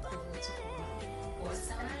am equivalent to or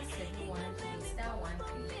Sarah said you want to be star 1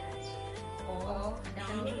 or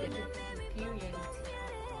download the period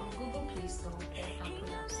on Google Play Store or Apple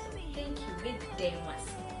App Store. Thank you, good day, Mas.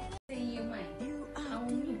 Say you mind, how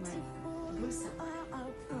you mind, Bruce,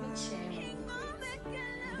 chairman.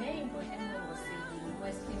 Very important was saying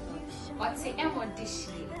Western Dutch. What's the M on this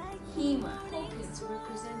year? Hema is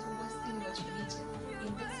represent Western Dutch religion in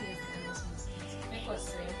this year's announcement.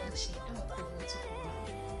 Because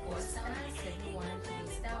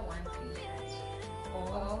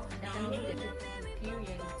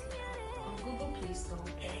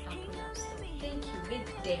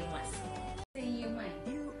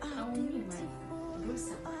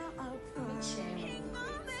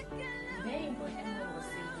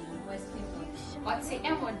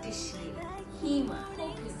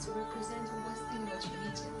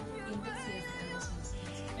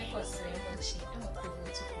am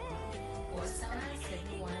equivalent to or Sarah said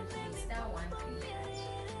you want to be star 1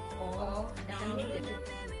 or download the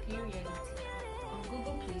period on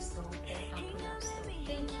Google Play Store or Apple App Store.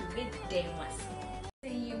 Thank you, good day, Mas.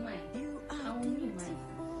 Say you mind, how you mind,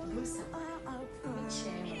 Bruce,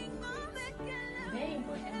 chairman. Very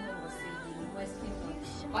important was saying Western Dutch.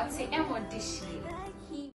 What's the M on this year?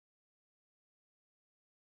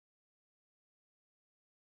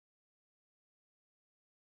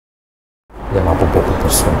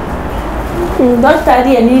 Doctor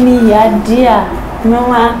Nini ya dear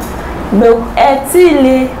Mama Bill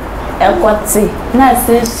Etile Equati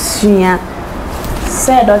Nurse Shia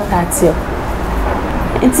said Doctor Tio.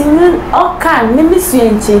 It's in all kind, maybe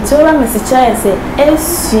Swienchi, told her Mr. Chai say,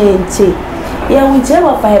 Swienchi. Yeah,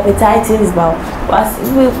 whichever for hepatitis bow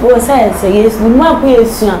was says, yes, we might be a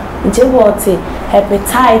soon, whichever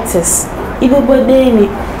hepatitis. Even Bodini,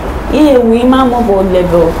 we mobile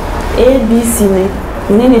level, ABC.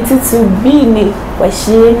 Nini titu B ni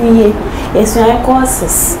washieni ye esua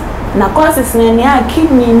causes na causes ni a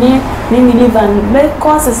kidney ni liver ni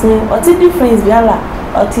causes ni oti difference biala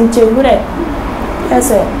oti nchegure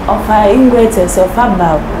ese of ingredients of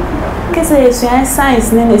about kese esua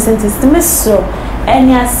science ni scientist meso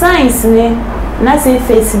enya science ni na say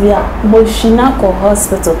face bia boshina ko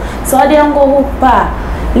hospital so they go pa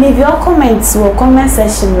leave your comments or comment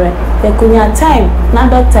section re ekunya time na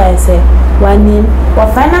doctor say wani wa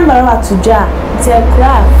find number wa tuja te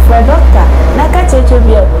kra for doctor na ka cheche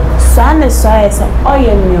bio sane so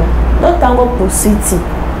oyemio doctor go positi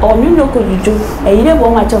o mi no ko juju eyire bo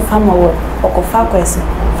ma cho fama wo okofa kwese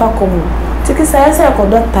fa komu tiki say ko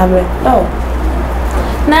doctor re no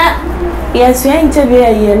na yes we nche bi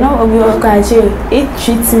ye no obi o ka che e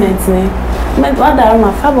treatment ne me wada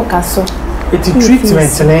ma fa bo kaso it's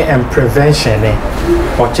treatment and prevention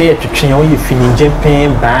or che twetwe o ye fininje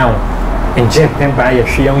pen bound and pen by a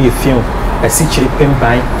share on your film, a situation pen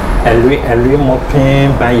by a real more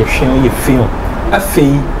pen by a share on your film. A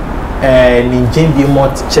fee, an ingenious more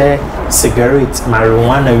chair, cigarette,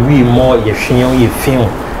 marijuana, we more your share on your film.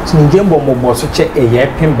 So, Ninja Bombo check a year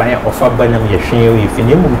pen by of a banam your share if you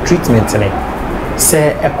name treatment in it.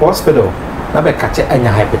 Say a hospital, never catch any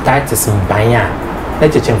hepatitis in Baya.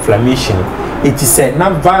 inflammation it is a na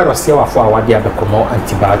virus ya wafo awade abekomo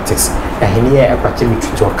antibiotics ehene ya ekwache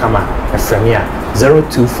mitwito kama efremia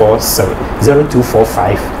 0247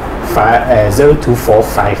 0245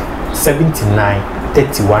 0245 79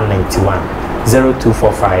 3191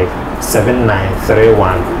 0245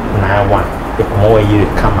 793191 ekomo yire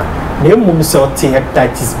kama na mum so te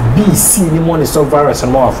hepatitis B C ni mo ni so virus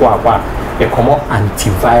no wafo akwa ekomo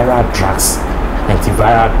antiviral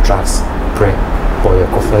drugs pre for your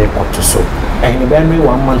coffee or to so and then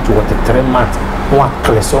 1 month to 3 months no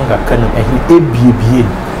klesonga kanu ehi ebie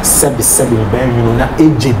sebi ben you na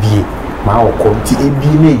ejebie ma o konti ebi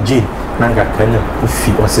na eje na ga kanu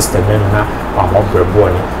ufi o system na wa mobrebo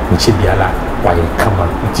ni nche biala wa kama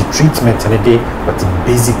the treatment and day but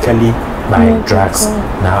basically by drugs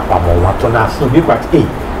na wa mo wato na so bi kwat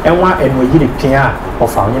enwa enwo yire pia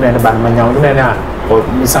of awon na ba manya won na o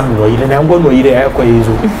misam no yire na ngo no yire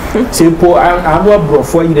ekwayezo sepo anu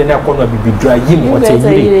abrofo yire na kono bibidra yim o te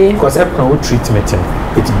yire because no treatment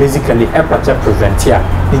it basically epacha prevent ya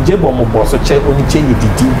nje bo mo bo so che oni che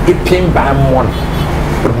yididi epin ba mon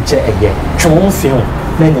che ege twon film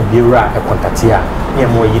na nya biura e contact ya na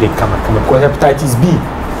mo yire kama because hepatitis B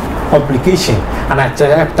complication and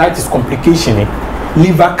hepatitis complication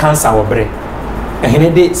liver cancer obre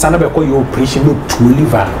ehene sana be ko your operation no to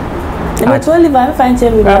liver and to liver find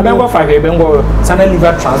every bengo sana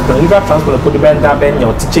liver transplant ko de benda ben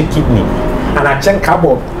your teacher kidney and a chen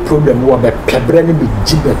carbo problem wo be pebre ni be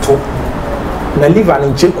jibeto na liver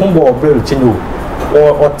ni che kumbo obre che no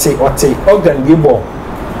ote organ gibo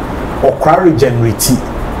okra regenerate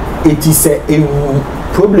it is a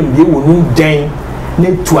problem dey wonu den na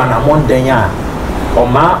tu anamon den a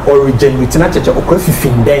oma regenerate na cheche okra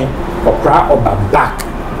fifin den okra oba back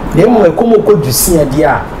na mu ekomo ko dusia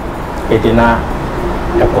dia edina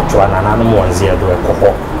ekoto anana no monze do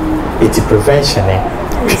ekoho eti prevention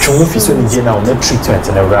twetwu fi so nije na on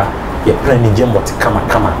treatment na wra ye plan nije mbot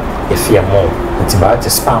kama ye fia mo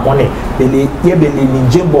antibiotics spam one bele ye bele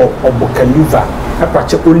nije bo oboka liver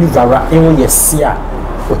apache olivera enwo ye sia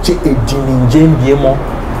oche edi nije biemo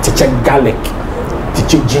teche garlic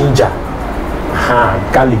teche ginger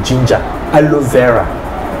garlic ginger aloe vera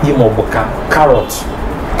yimoboka carrot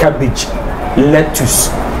cabbage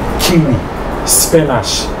lettuce kiwi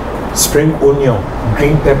spinach spring onion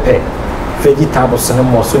green pepper vegetables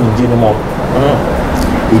and more so njeni mo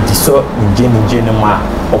ediso njeni ma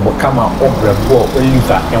obokama obrebo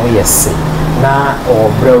oliver enwe yese na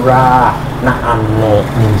obrera na anno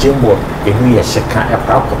njembo enu yesheka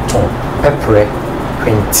eprakoton pepper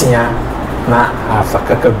kwentia na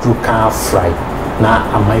afakaka druka fry na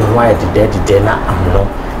amai wide dead na anno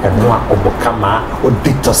enu obokama o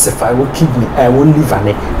detoxify o kidney o liver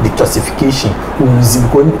ne detoxification unzim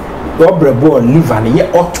ko obrebo liver ne ye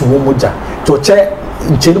otu moja to che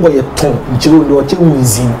ncheni bo ye ton ncheni o che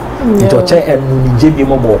unzim to che enu nije bi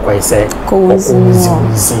mo bo kwa ise ko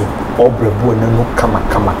unzim obrebo na no kama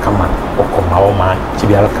okoma o ma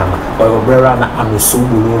chibiala kama obrera na anusu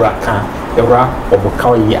bulura kan era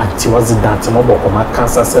obokaw yi antioxidant mo bokoma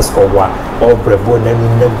cancer cells ko wa obrebo na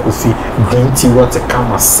no kofi green tea water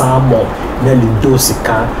kama salmon na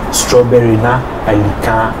lidosika strawberry na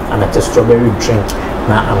alika and strawberry drink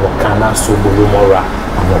na amokana so bulumora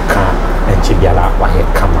amoka chibiala wa he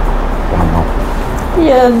kama wano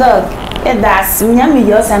dog that's nyami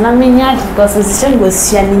yo sana minya because position go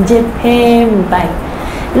sia ninje pain by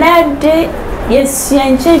na de yes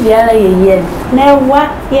yanche biala ye na wa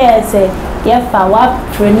yes ye fa wa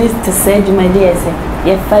prenis to say juma de yes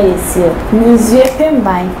ye fa yes muzie pain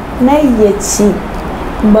by na ye chi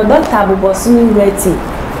but doctor bo so ni greti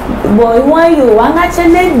boy why you anga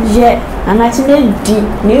chene je anga chene di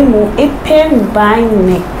ni mu e pain by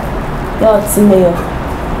me yo timeyo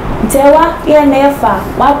Tewa ye nefa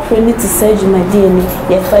wa preni to surgery madini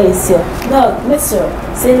ye fa yesio dog monsieur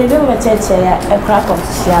say le do cheche ya a crack of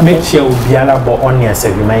share make sure obiala bo on your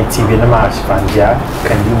segment TV na ma shpandia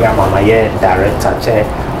kandinga mama ye director che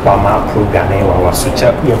wa ma program e wa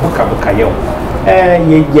wasucha ye buka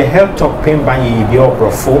ye ye health talk pain ban ye bi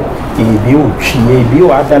obrofo ye bi otwi ye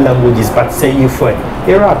bi other languages but say you for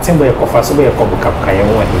era timbo ye kofa so ye kobuka ye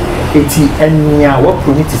won eti enia wa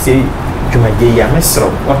proni to say Jumaje ya mesro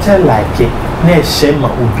wata like na shema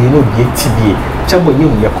obi no bi tibie chabo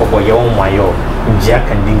yim yakobo ye onwayo njia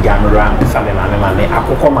kandinga mra fale na me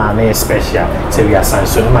akoko ma na special se we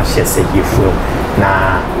asanso no ma share se yefu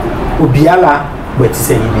na obiala but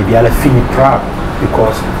say you biala feel proud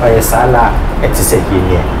because by sala it is a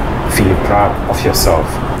feel proud of yourself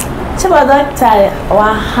chabo doctor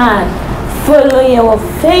wa hand follow your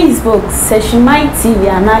Facebook Seshimai TV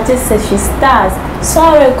and not just Seshi Stars.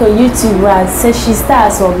 Sorry ko YouTube right Seshi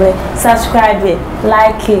Stars or subscribe it,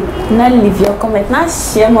 like it, not leave your comment, not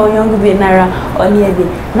share more young be nara on here.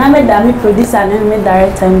 Na me dami producer and me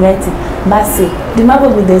director and writing. Basi, the map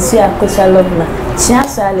with the suya kosha love na. Chia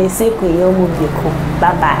so ale se ko yo mo bi ko.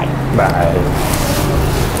 Bye bye. Bye.